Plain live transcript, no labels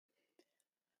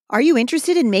Are you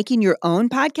interested in making your own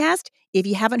podcast? If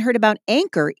you haven't heard about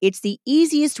Anchor, it's the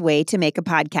easiest way to make a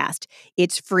podcast.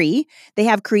 It's free. They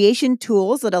have creation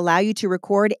tools that allow you to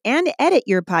record and edit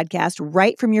your podcast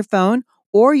right from your phone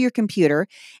or your computer.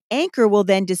 Anchor will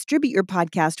then distribute your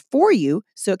podcast for you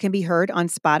so it can be heard on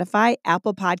Spotify,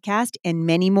 Apple Podcast, and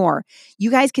many more.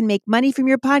 You guys can make money from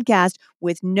your podcast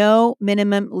with no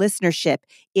minimum listenership.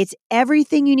 It's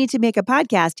everything you need to make a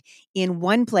podcast in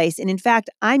one place. And in fact,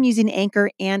 I'm using Anchor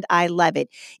and I love it.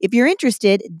 If you're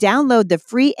interested, download the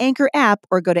free Anchor app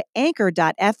or go to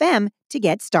anchor.fm to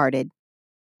get started.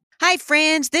 Hi,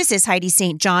 friends. This is Heidi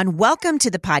St. John. Welcome to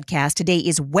the podcast. Today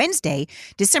is Wednesday,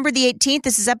 December the 18th.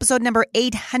 This is episode number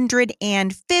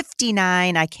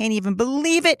 859. I can't even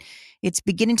believe it. It's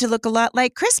beginning to look a lot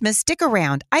like Christmas. Stick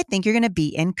around. I think you're going to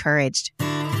be encouraged.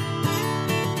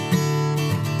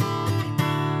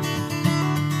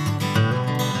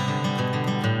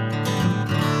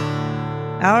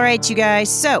 All right, you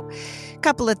guys. So,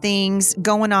 couple of things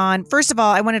going on. First of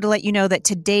all, I wanted to let you know that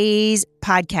today's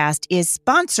podcast is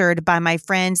sponsored by my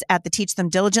friends at the Teach Them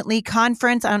Diligently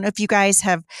conference. I don't know if you guys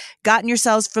have gotten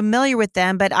yourselves familiar with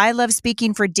them, but I love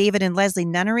speaking for David and Leslie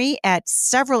Nunnery at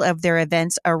several of their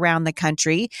events around the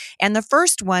country. And the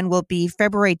first one will be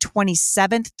February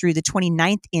 27th through the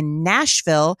 29th in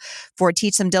Nashville for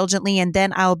Teach Them Diligently. And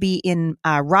then I'll be in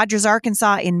Rogers,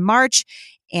 Arkansas in March.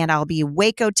 And I'll be in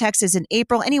Waco, Texas in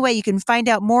April. Anyway, you can find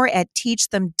out more at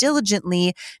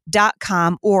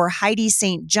teachthemdiligently.com or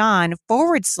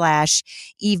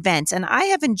HeidiSt.John/events. And I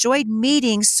have enjoyed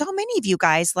meeting so many of you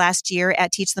guys last year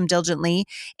at Teach Them Diligently.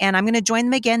 And I'm going to join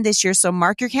them again this year. So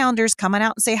mark your calendars, come on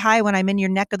out and say hi when I'm in your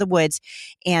neck of the woods.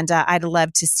 And I'd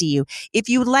love to see you. If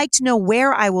you would like to know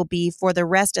where I will be for the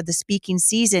rest of the speaking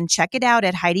season, check it out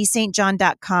at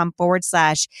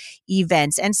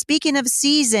HeidiSt.John.com/events. And speaking of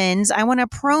seasons, I want to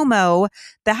promo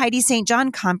the Heidi St.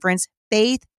 John Conference,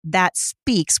 Faith That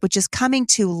Speaks, which is coming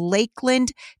to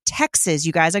Lakeland, Texas.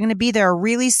 You guys are going to be there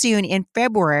really soon in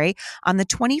February on the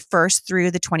 21st through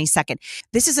the 22nd.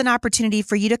 This is an opportunity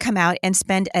for you to come out and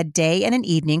spend a day and an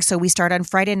evening. So we start on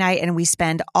Friday night and we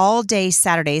spend all day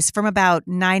Saturdays from about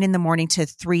 9 in the morning to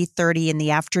 3:30 in the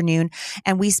afternoon.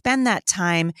 And we spend that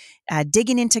time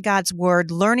digging into God's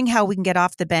word, learning how we can get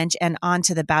off the bench and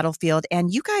onto the battlefield.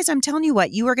 And you guys, I'm telling you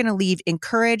what, you are going to leave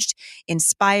encouraged,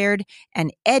 inspired,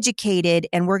 and educated.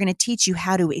 And we're going to teach you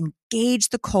how to engage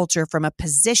the culture from a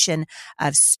position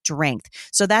of strength.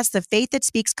 So that's the Faith That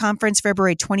Speaks Conference,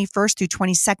 February 21st through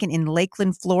 22nd in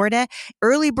Lakeland, Florida.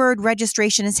 Early bird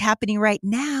registration is happening right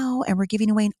now, and we're giving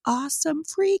away an awesome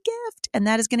free gift. And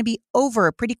that is going to be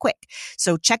over pretty quick.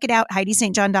 So check it out,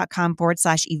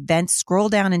 HeidiSt.John.com/events. Scroll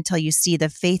down until you see the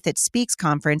Faith That Speaks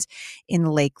Conference in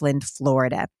Lakeland,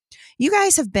 Florida. You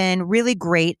guys have been really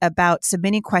great about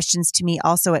submitting questions to me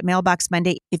also at Mailbox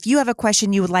Monday. If you have a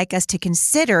question you would like us to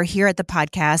consider here at the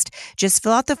podcast, just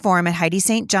fill out the form at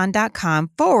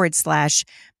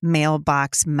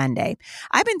HeidiSt.John.com/Mailbox Monday.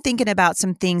 I've been thinking about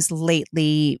some things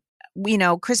lately. You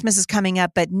know, Christmas is coming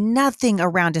up, but nothing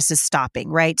around us is stopping,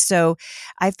 right? So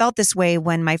I felt this way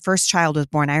when my first child was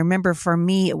born. I remember for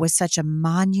me, it was such a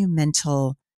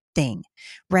monumental thing,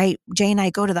 right? Jay and I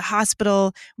go to the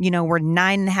hospital, we're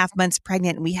 9.5 months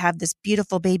pregnant and we have this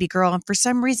beautiful baby girl. And for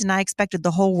some reason, I expected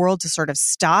the whole world to sort of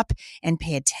stop and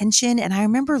pay attention. And I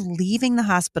remember leaving the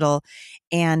hospital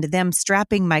and them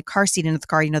strapping my car seat into the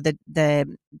car, they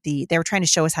were trying to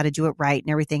show us how to do it right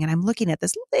and everything. And I'm looking at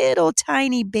this little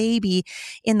tiny baby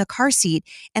in the car seat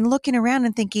and looking around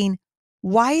and thinking,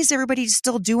 why is everybody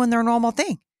still doing their normal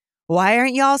thing? Why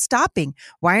aren't y'all stopping?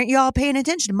 Why aren't y'all paying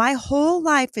attention? My whole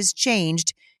life has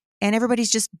changed and everybody's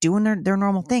just doing their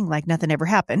normal thing like nothing ever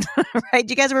happened, right?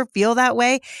 Do you guys ever feel that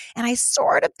way? And I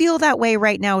sort of feel that way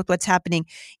right now with what's happening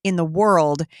in the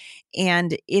world.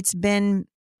 And it's been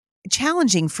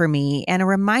challenging for me and a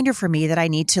reminder for me that I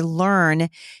need to learn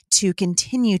to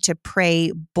continue to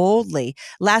pray boldly.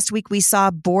 Last week, we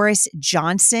saw Boris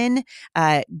Johnson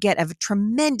get a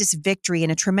tremendous victory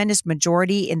and a tremendous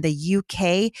majority in the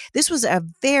UK. This was a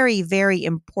very, very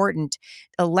important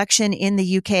election in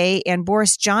the UK, and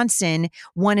Boris Johnson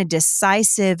won a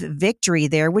decisive victory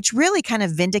there, which really kind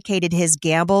of vindicated his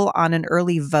gamble on an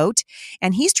early vote.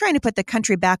 And he's trying to put the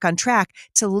country back on track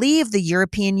to leave the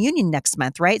European Union next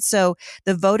month, right? So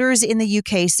the voters in the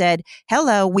UK said,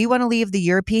 hello, we want to leave the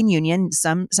European Union.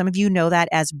 Some of you know that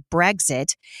as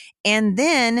Brexit. And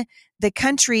then the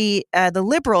country, the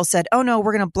liberals said, oh no,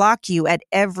 we're going to block you at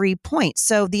every point.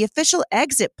 So the official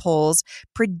exit polls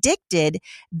predicted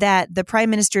that the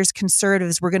prime minister's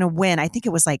conservatives were going to win. I think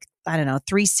it was like,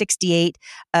 368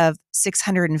 of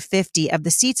 650 of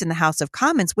the seats in the House of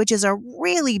Commons, which is a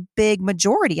really big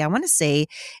majority. I want to say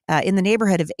in the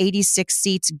neighborhood of 86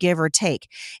 seats, give or take.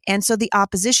 And so the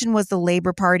opposition was the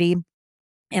Labor Party.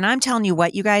 And I'm telling you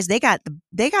what, you guys, they got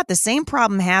the same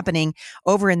problem happening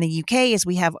over in the UK as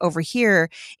we have over here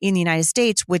in the United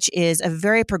States, which is a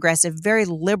very progressive, very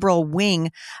liberal wing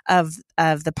of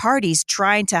the parties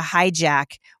trying to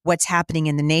hijack what's happening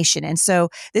in the nation. And so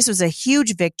this was a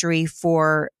huge victory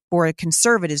for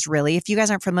conservatives, really. If you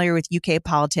guys aren't familiar with UK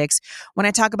politics, when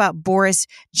I talk about Boris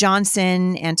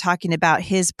Johnson and talking about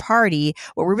his party,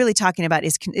 what we're really talking about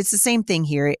is it's the same thing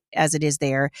here as it is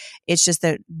there. It's just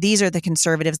that these are the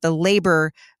conservatives, the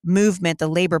Labor movement, the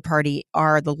Labor Party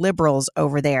are the liberals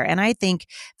over there. And I think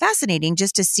fascinating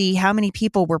just to see how many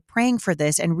people were praying for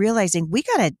this and realizing we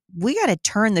gotta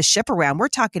turn the ship around. We're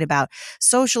talking about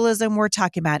socialism. We're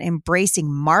talking about embracing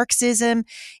Marxism,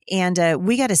 and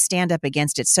we got to stand up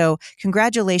against it. So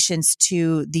congratulations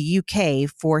to the UK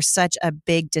for such a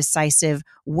big, decisive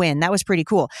win. That was pretty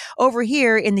cool. Over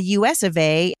here in the US of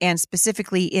A, and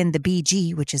specifically in the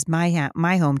BG, which is my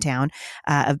hometown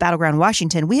of Battleground,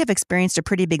 Washington, we have experienced a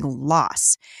pretty big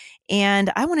loss. And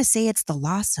I want to say it's the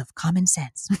loss of common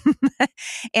sense.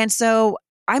 And so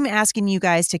I'm asking you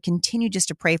guys to continue just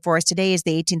to pray for us. Today is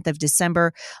the 18th of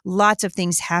December. Lots of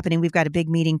things happening. We've got a big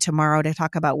meeting tomorrow to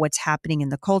talk about what's happening in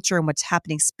the culture and what's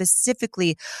happening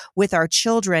specifically with our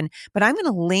children. But I'm going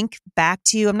to link back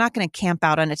to you. I'm not going to camp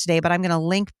out on it today, but I'm going to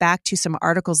link back to some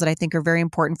articles that I think are very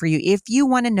important for you if you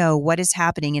want to know what is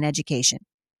happening in education.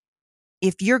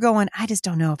 If you're going, I just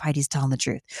don't know if Heidi's telling the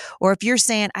truth. Or if you're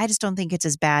saying, I just don't think it's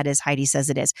as bad as Heidi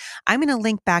says it is. I'm going to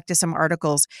link back to some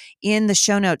articles in the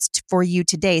show notes for you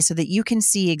today so that you can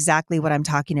see exactly what I'm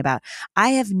talking about. I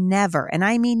have never, and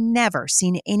I mean never,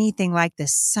 seen anything like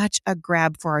this, such a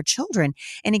grab for our children.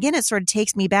 And again, it sort of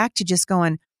takes me back to just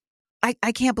going,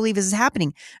 I can't believe this is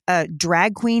happening.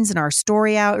 Drag queens in our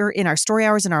story hours,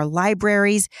 in our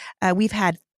libraries. We've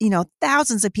had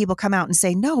thousands of people come out and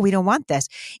say, no, we don't want this.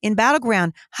 In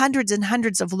Battleground, hundreds and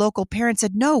hundreds of local parents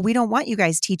said, no, we don't want you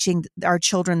guys teaching our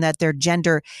children that their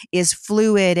gender is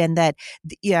fluid and that,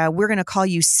 we're going to call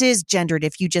you cisgendered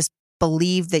if you just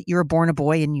believe that you're born a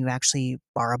boy and you actually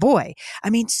are a boy. I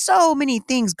mean, so many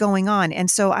things going on. And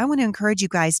so I want to encourage you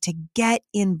guys to get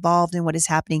involved in what is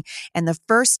happening. And the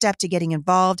first step to getting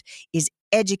involved is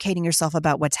educating yourself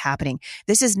about what's happening.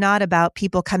 This is not about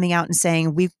people coming out and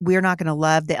saying we're not going to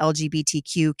love the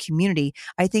LGBTQ community.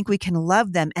 I think we can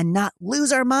love them and not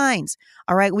lose our minds.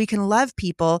 All right. We can love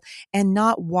people and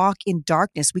not walk in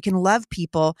darkness. We can love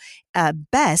people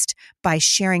best by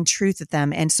sharing truth with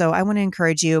them. And so I want to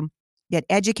encourage you, get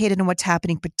educated on what's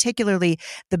happening, particularly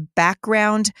the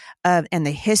background and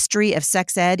the history of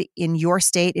sex ed in your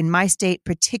state, in my state,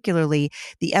 particularly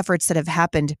the efforts that have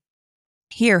happened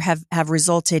here have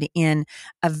resulted in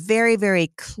a very,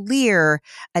 very clear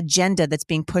agenda that's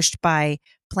being pushed by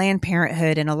Planned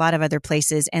Parenthood and a lot of other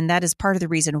places. And that is part of the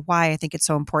reason why I think it's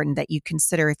so important that you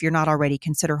consider, if you're not already,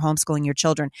 consider homeschooling your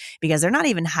children, because they're not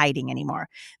even hiding anymore.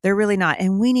 They're really not.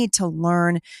 And we need to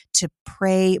learn to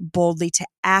pray boldly, to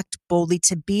act boldly,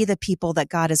 to be the people that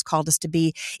God has called us to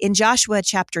be. In Joshua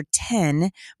chapter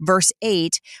 10, verse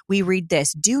 8, we read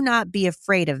this: do not be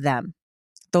afraid of them.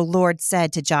 The Lord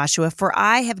said to Joshua, for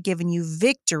I have given you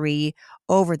victory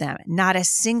over them. Not a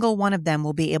single one of them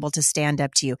will be able to stand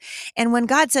up to you. And when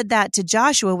God said that to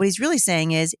Joshua, what he's really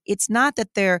saying is, it's not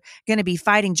that they're going to be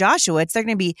fighting Joshua. It's they're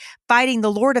going to be fighting the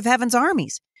Lord of heaven's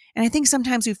armies. And I think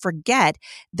sometimes we forget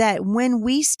that when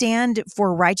we stand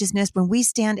for righteousness, when we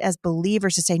stand as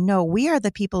believers to say, no, we are the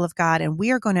people of God and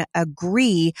we are going to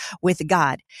agree with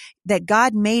God, that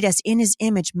God made us in his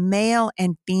image, male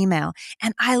and female.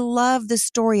 And I love the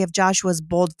story of Joshua's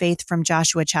bold faith from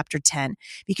Joshua chapter 10,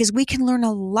 because we can learn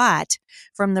a lot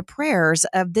from the prayers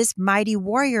of this mighty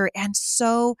warrior, and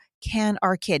so can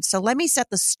our kids. So let me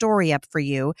set the story up for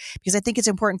you, because I think it's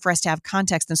important for us to have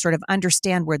context and sort of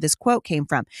understand where this quote came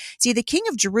from. See, the king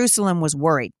of Jerusalem was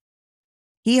worried.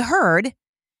 He heard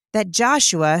that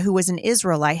Joshua, who was an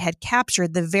Israelite, had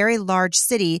captured the very large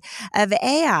city of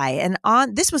Ai. And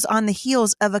this was on the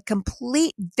heels of a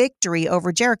complete victory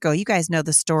over Jericho. You guys know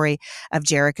the story of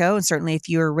Jericho. And certainly if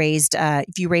you raised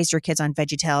your kids on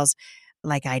VeggieTales,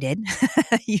 like I did,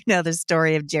 you know the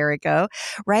story of Jericho,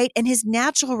 right? And his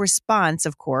natural response,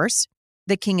 of course,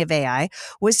 the king of Ai,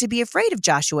 was to be afraid of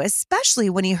Joshua,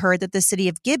 especially when he heard that the city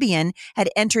of Gibeon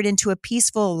had entered into a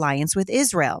peaceful alliance with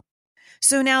Israel.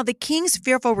 So now the king's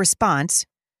fearful response,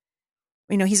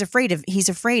 he's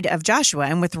afraid of Joshua,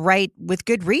 and with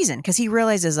good reason, because he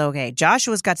realizes, okay,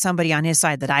 Joshua's got somebody on his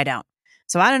side that I don't.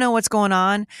 So I don't know what's going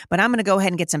on, but I'm going to go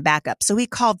ahead and get some backup. So he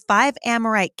called 5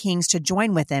 Amorite kings to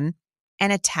join with him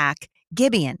and attack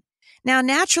Gibeon. Now,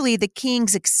 naturally, the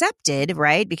kings accepted,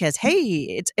 right? Because,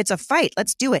 hey, it's a fight.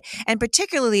 Let's do it. And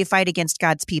particularly a fight against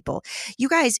God's people. You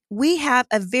guys, we have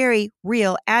a very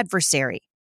real adversary.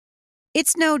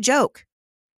 It's no joke.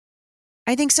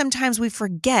 I think sometimes we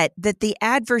forget that the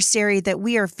adversary that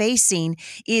we are facing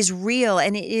is real,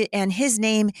 and his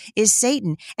name is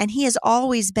Satan. And he has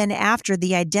always been after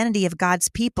the identity of God's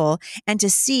people, and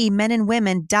to see men and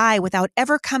women die without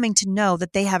ever coming to know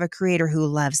that they have a creator who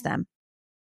loves them.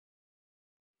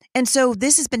 And so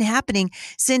this has been happening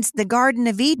since the Garden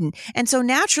of Eden. And so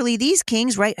naturally, these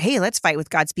kings, right, hey, let's fight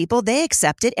with God's people. They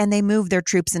accept it, and they move their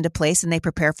troops into place, and they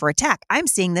prepare for attack. I'm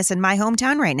seeing this in my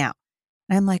hometown right now.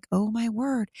 And I'm like, oh my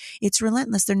word, it's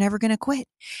relentless. They're never going to quit.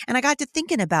 And I got to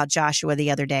thinking about Joshua the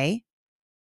other day.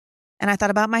 And I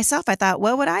thought about myself. I thought,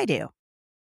 what would I do?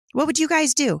 What would you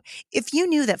guys do? If you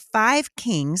knew that 5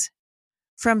 kings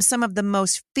from some of the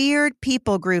most feared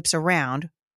people groups around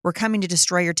were coming to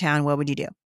destroy your town, what would you do?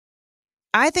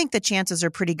 I think the chances are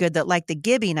pretty good that, like the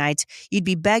Gibeonites, you'd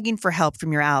be begging for help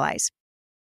from your allies.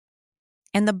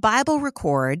 And the Bible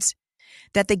records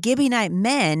that the Gibeonite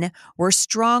men were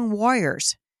strong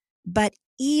warriors, but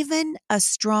even a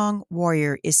strong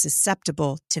warrior is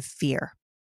susceptible to fear.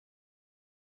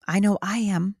 I know I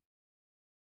am.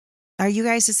 Are you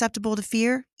guys susceptible to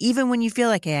fear? Even when you feel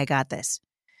like, hey, I got this.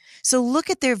 So look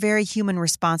at their very human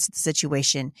response to the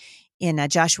situation in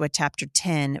Joshua chapter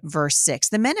 10, verse 6.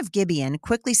 The men of Gibeon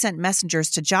quickly sent messengers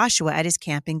to Joshua at his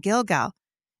camp in Gilgal.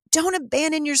 Don't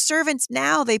abandon your servants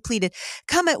now, they pleaded.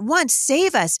 Come at once,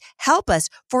 save us, help us,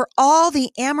 for all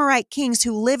the Amorite kings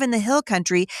who live in the hill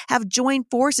country have joined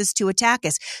forces to attack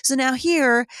us. So now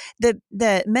here, the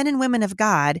men and women of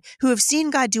God who have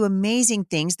seen God do amazing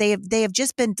things, they have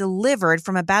just been delivered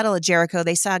from a battle at Jericho.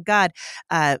 They saw God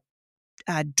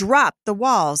drop the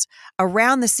walls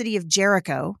around the city of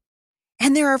Jericho,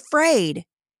 and they're afraid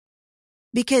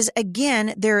because,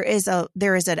 again, there is a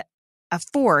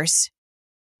force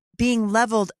being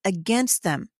leveled against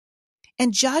them.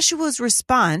 And Joshua's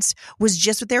response was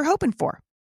just what they were hoping for.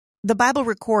 The Bible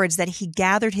records that he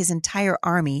gathered his entire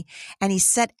army and he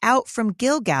set out from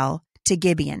Gilgal to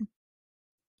Gibeon.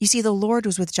 You see, the Lord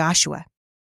was with Joshua.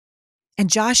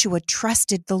 And Joshua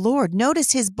trusted the Lord.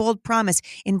 Notice his bold promise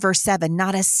in verse 7,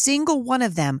 not a single one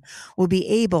of them will be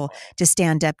able to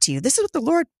stand up to you. This is what the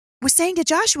Lord was saying to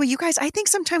Joshua. You guys, I think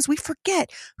sometimes we forget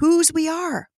whose we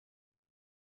are.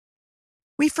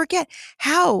 We forget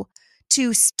how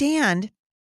to stand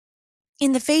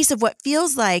in the face of what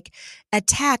feels like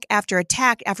attack after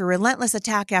relentless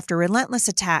attack after relentless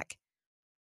attack.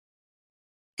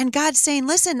 And God's saying,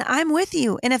 listen, I'm with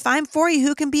you. And if I'm for you,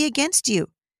 who can be against you?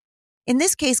 In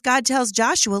this case, God tells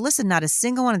Joshua, listen, not a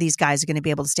single one of these guys are going to be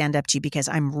able to stand up to you because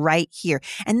I'm right here.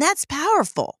 And that's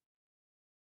powerful,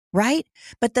 right?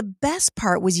 But the best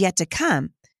part was yet to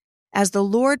come as the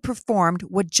Lord performed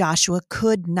what Joshua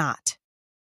could not.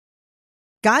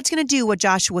 God's going to do what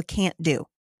Joshua can't do.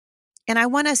 And I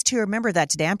want us to remember that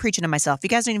today. I'm preaching to myself. You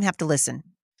guys don't even have to listen.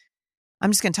 I'm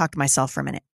just going to talk to myself for a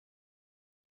minute.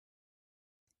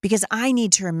 Because I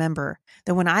need to remember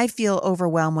that when I feel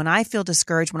overwhelmed, when I feel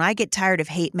discouraged, when I get tired of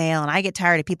hate mail and I get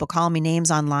tired of people calling me names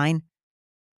online,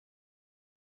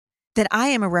 that I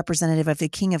am a representative of the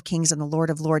King of Kings and the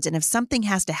Lord of Lords. And if something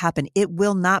has to happen, it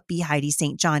will not be Heidi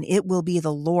St. John. It will be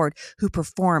the Lord who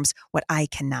performs what I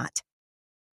cannot.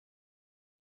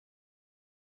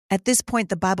 At this point,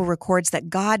 the Bible records that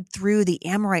God threw the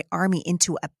Amorite army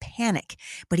into a panic,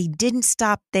 but he didn't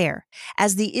stop there.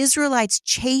 As the Israelites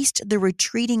chased the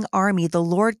retreating army, the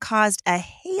Lord caused a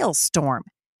hailstorm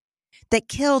that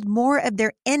killed more of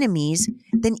their enemies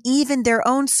than even their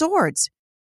own swords.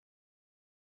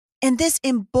 And this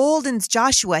emboldens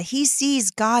Joshua. He sees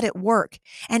God at work.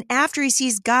 And after he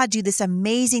sees God do this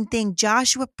amazing thing,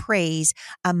 Joshua prays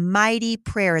a mighty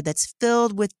prayer that's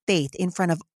filled with faith in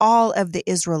front of all of the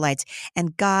Israelites.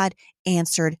 And God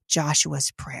answered Joshua's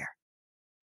prayer.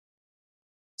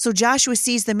 So Joshua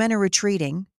sees the men are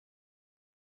retreating.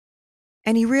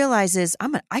 And he realizes,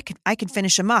 I can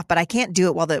finish them off, but I can't do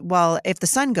it while if the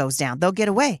sun goes down, they'll get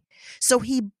away. So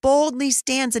he boldly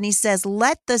stands and he says,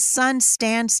 let the sun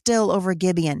stand still over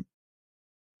Gibeon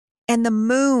and the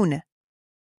moon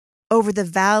over the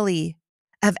valley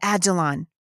of Ajalon.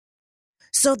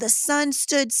 So the sun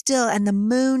stood still and the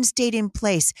moon stayed in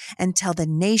place until the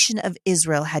nation of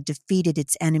Israel had defeated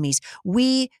its enemies.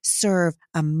 We serve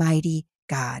a mighty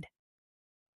God.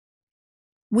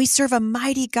 We serve a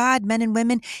mighty God, men and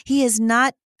women. He is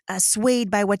not swayed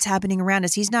by what's happening around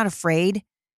us. He's not afraid.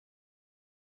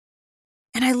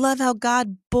 And I love how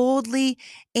God boldly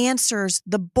answers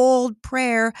the bold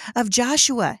prayer of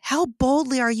Joshua. How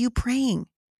boldly are you praying,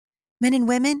 men and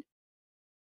women?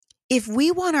 If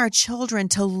we want our children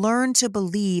to learn to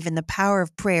believe in the power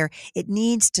of prayer, it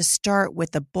needs to start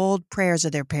with the bold prayers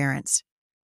of their parents.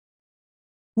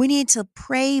 We need to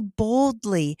pray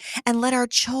boldly and let our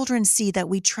children see that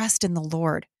we trust in the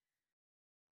Lord.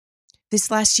 This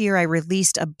last year, I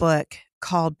released a book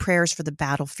called Prayers for the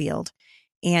Battlefield.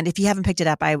 And if you haven't picked it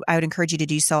up, I would encourage you to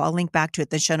do so. I'll link back to it in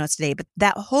the show notes today. But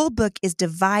that whole book is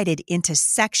divided into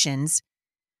sections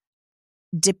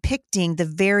depicting the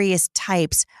various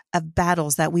types of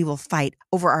battles that we will fight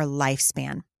over our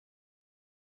lifespan.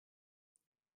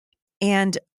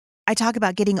 And I talk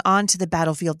about getting onto the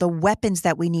battlefield, the weapons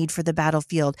that we need for the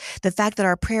battlefield, the fact that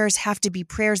our prayers have to be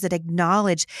prayers that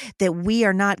acknowledge that we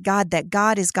are not God, that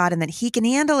God is God, and that He can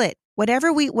handle it.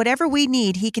 Whatever we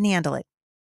need, He can handle it.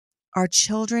 Our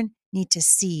children need to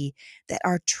see that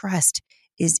our trust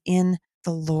is in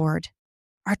the Lord.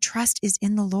 Our trust is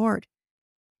in the Lord.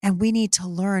 And we need to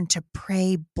learn to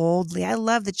pray boldly. I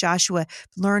love that Joshua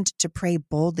learned to pray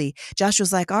boldly.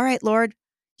 Joshua's like, all right, Lord,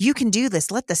 you can do this.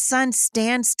 Let the sun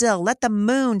stand still. Let the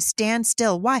moon stand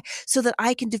still. Why? So that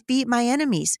I can defeat my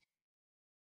enemies.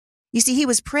 You see, he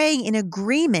was praying in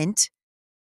agreement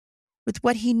with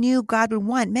what he knew God would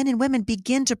want. Men and women,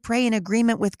 begin to pray in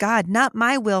agreement with God. Not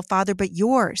my will, Father, but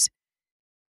yours.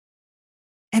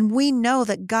 And we know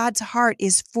that God's heart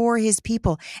is for His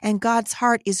people, and God's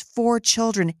heart is for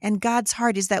children, and God's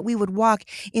heart is that we would walk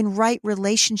in right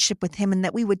relationship with Him and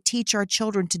that we would teach our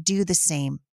children to do the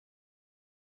same.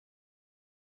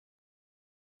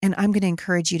 And I'm going to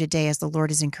encourage you today, as the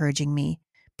Lord is encouraging me,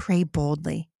 pray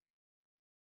boldly.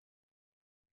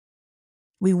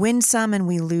 We win some and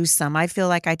we lose some. I feel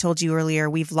like I told you earlier,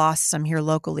 we've lost some here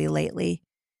locally lately,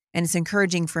 and it's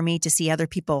encouraging for me to see other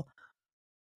people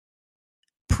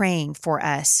praying for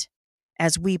us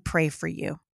as we pray for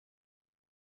you.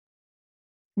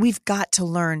 We've got to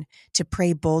learn to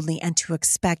pray boldly and to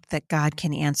expect that God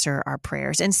can answer our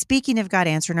prayers. And speaking of God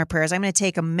answering our prayers, I'm going to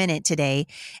take a minute today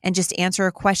and just answer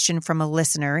a question from a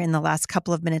listener in the last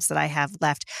couple of minutes that I have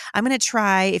left. I'm going to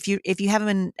try, if you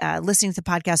haven't been listening to the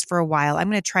podcast for a while, I'm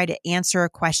going to try to answer a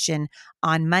question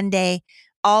on Monday.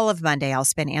 All of Monday, I'll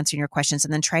spend answering your questions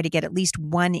and then try to get at least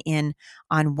one in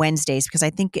on Wednesdays because I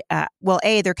think,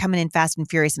 they're coming in fast and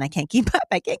furious and I can't keep up.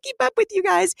 I can't keep up with you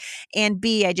guys. And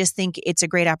B, I just think it's a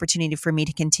great opportunity for me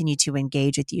to continue to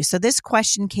engage with you. So this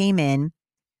question came in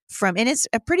and it's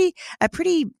a pretty,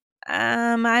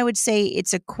 I would say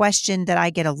it's a question that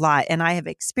I get a lot and I have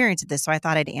experienced this. So I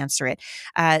thought I'd answer it.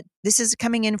 This is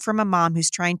coming in from a mom who's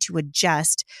trying to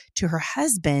adjust to her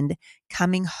husband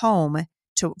coming home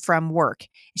from work.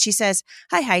 She says,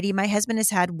 "Hi, Heidi. My husband has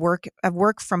had a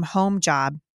work from home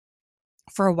job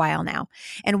for a while now.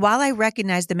 And while I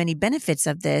recognize the many benefits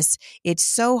of this, it's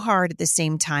so hard at the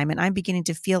same time. And I'm beginning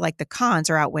to feel like the cons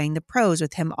are outweighing the pros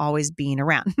with him always being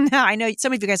around." Now, I know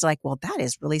some of you guys are like, well, that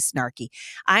is really snarky.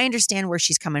 I understand where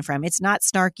she's coming from. It's not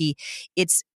snarky.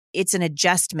 It's an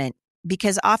adjustment.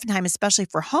 Because oftentimes, especially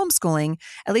for homeschooling,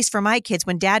 at least for my kids,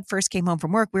 when dad first came home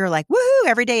from work, we were like, woohoo,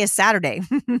 every day is Saturday,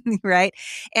 right?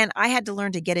 And I had to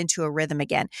learn to get into a rhythm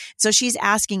again. So she's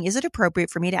asking, is it appropriate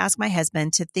for me to ask my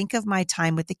husband to think of my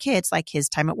time with the kids like his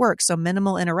time at work? So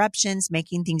minimal interruptions,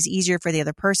 making things easier for the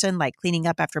other person, like cleaning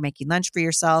up after making lunch for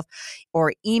yourself,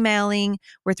 or emailing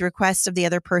with requests of the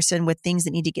other person with things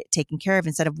that need to get taken care of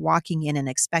instead of walking in and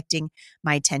expecting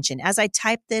my attention. As I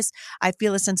type this, I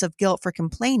feel a sense of guilt for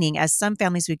complaining, as some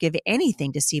families would give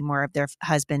anything to see more of their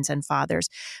husbands and fathers.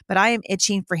 But I am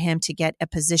itching for him to get a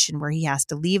position where he has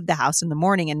to leave the house in the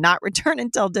morning and not return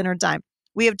until dinner time.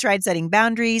 We have tried setting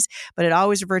boundaries, but it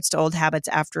always reverts to old habits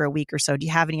after a week or so. Do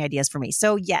you have any ideas for me?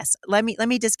 So yes, let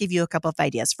me just give you a couple of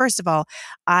ideas. First of all,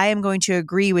 I am going to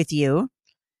agree with you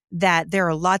that there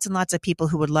are lots and lots of people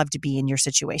who would love to be in your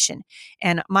situation.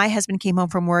 And my husband came home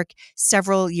from work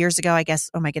several years ago, I guess,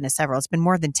 oh my goodness, several. It's been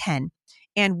more than 10.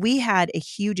 And we had a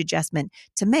huge adjustment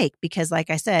to make because, like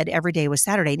I said, every day was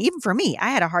Saturday. And even for me, I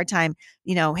had a hard time,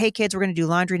 hey, kids, we're going to do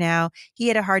laundry now. He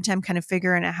had a hard time kind of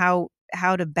figuring out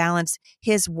how to balance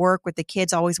his work with the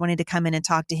kids always wanting to come in and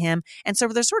talk to him. And so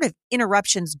there's sort of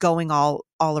interruptions going all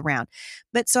around.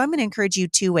 But so I'm going to encourage you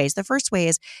two ways. The first way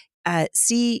is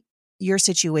see your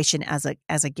situation as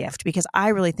a gift, because I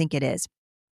really think it is.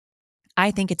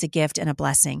 I think it's a gift and a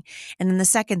blessing. And then the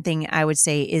second thing I would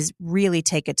say is really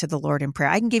take it to the Lord in prayer.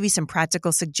 I can give you some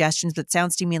practical suggestions, but it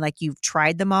sounds to me like you've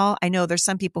tried them all. I know there's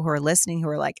some people who are listening who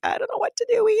are like, I don't know what to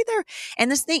do either. And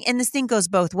this thing goes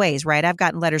both ways, right? I've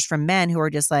gotten letters from men who are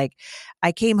just like,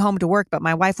 I came home to work, but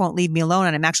my wife won't leave me alone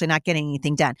and I'm actually not getting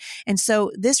anything done. And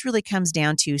so this really comes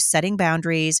down to setting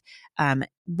boundaries.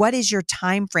 What is your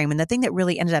time frame? And the thing that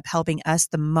really ended up helping us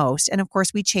the most, and of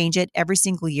course we change it every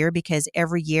single year because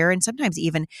every year and sometimes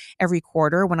even every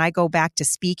quarter, when I go back to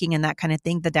speaking and that kind of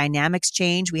thing, the dynamics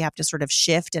change. We have to sort of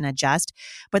shift and adjust.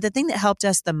 But the thing that helped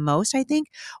us the most, I think,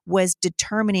 was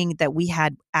determining that we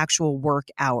had actual work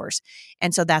hours.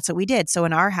 And so that's what we did. So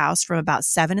in our house from about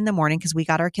 7 a.m, because we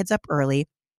got our kids up early,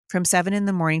 from 7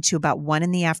 a.m. to about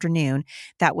 1 p.m,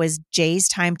 that was Jay's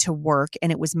time to work and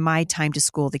it was my time to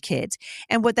school the kids.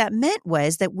 And what that meant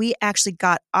was that we actually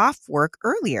got off work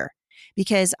earlier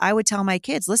because I would tell my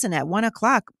kids, listen, at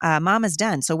 1:00, mama's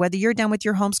done. So whether you're done with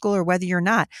your homeschool or whether you're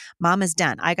not, mama's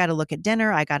done. I got to look at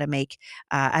dinner. I've got to make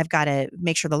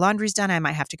sure the laundry's done. I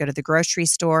might have to go to the grocery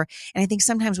store. And I think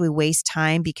sometimes we waste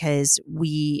time because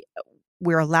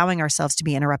we're allowing ourselves to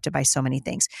be interrupted by so many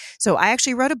things. So I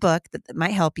actually wrote a book that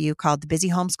might help you called The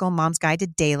Busy Homeschool Mom's Guide to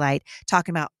Daylight,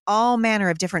 talking about all manner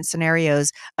of different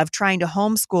scenarios of trying to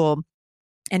homeschool.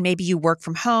 And maybe you work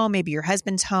from home, maybe your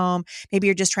husband's home, maybe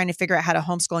you're just trying to figure out how to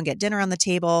homeschool and get dinner on the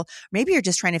table. Maybe you're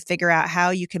just trying to figure out how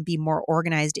you can be more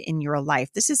organized in your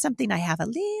life. This is something I have a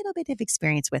little bit of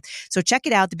experience with. So check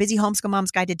it out, The Busy Homeschool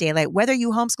Mom's Guide to Daylight. Whether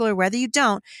you homeschool or whether you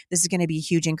don't, this is going to be a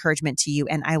huge encouragement to you.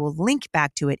 And I will link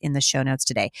back to it in the show notes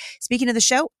today. Speaking of the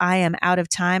show, I am out of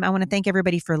time. I want to thank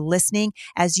everybody for listening.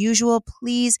 As usual,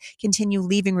 please continue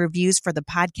leaving reviews for the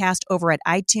podcast over at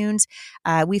iTunes.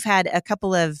 We've had a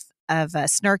couple of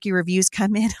snarky reviews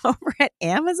come in over at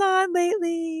Amazon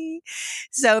lately.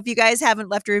 So if you guys haven't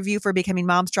left a review for Becoming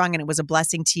Mom Strong and it was a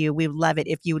blessing to you, we would love it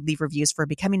if you would leave reviews for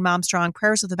Becoming Mom Strong,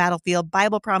 Prayers of the Battlefield,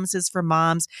 Bible Promises for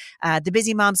Moms, The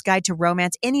Busy Mom's Guide to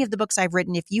Romance, any of the books I've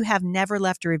written. If you have never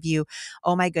left a review,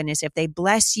 oh my goodness, if they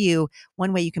bless you,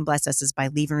 one way you can bless us is by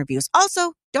leaving reviews.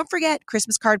 Also, don't forget,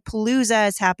 Christmas Card Palooza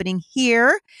is happening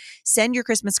here. Send your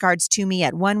Christmas cards to me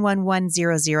at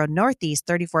 11100 Northeast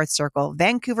 34th Circle,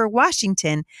 Vancouver,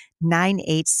 Washington,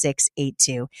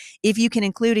 98682. If you can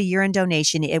include a year-end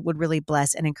donation, it would really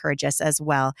bless and encourage us as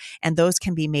well. And those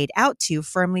can be made out to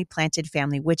Firmly Planted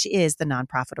Family, which is the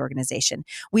nonprofit organization.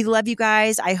 We love you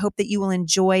guys. I hope that you will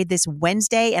enjoy this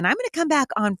Wednesday. And I'm going to come back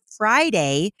on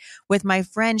Friday with my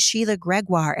friend Sheila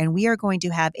Gregoire, and we are going to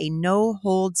have a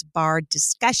no-holds-barred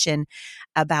discussion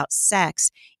about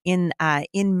sex in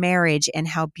marriage and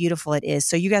how beautiful it is.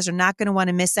 So you guys are not going to want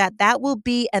to miss that. That will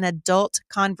be an adult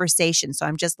conversation. So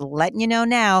I'm just letting you know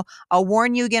now. I'll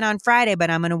warn you again on Friday, but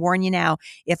I'm going to warn you now.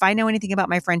 If I know anything about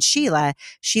my friend Sheila,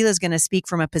 Sheila's going to speak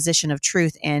from a position of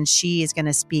truth, and she is going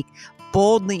to speak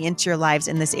boldly into your lives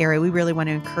in this area. We really want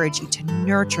to encourage you to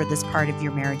nurture this part of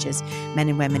your marriages, men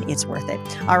and women. It's worth it.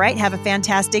 All right. Have a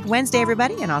fantastic Wednesday,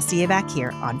 everybody, and I'll see you back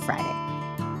here on Friday.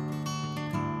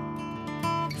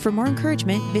 For more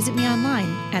encouragement, visit me online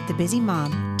at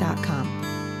thebusymom.com.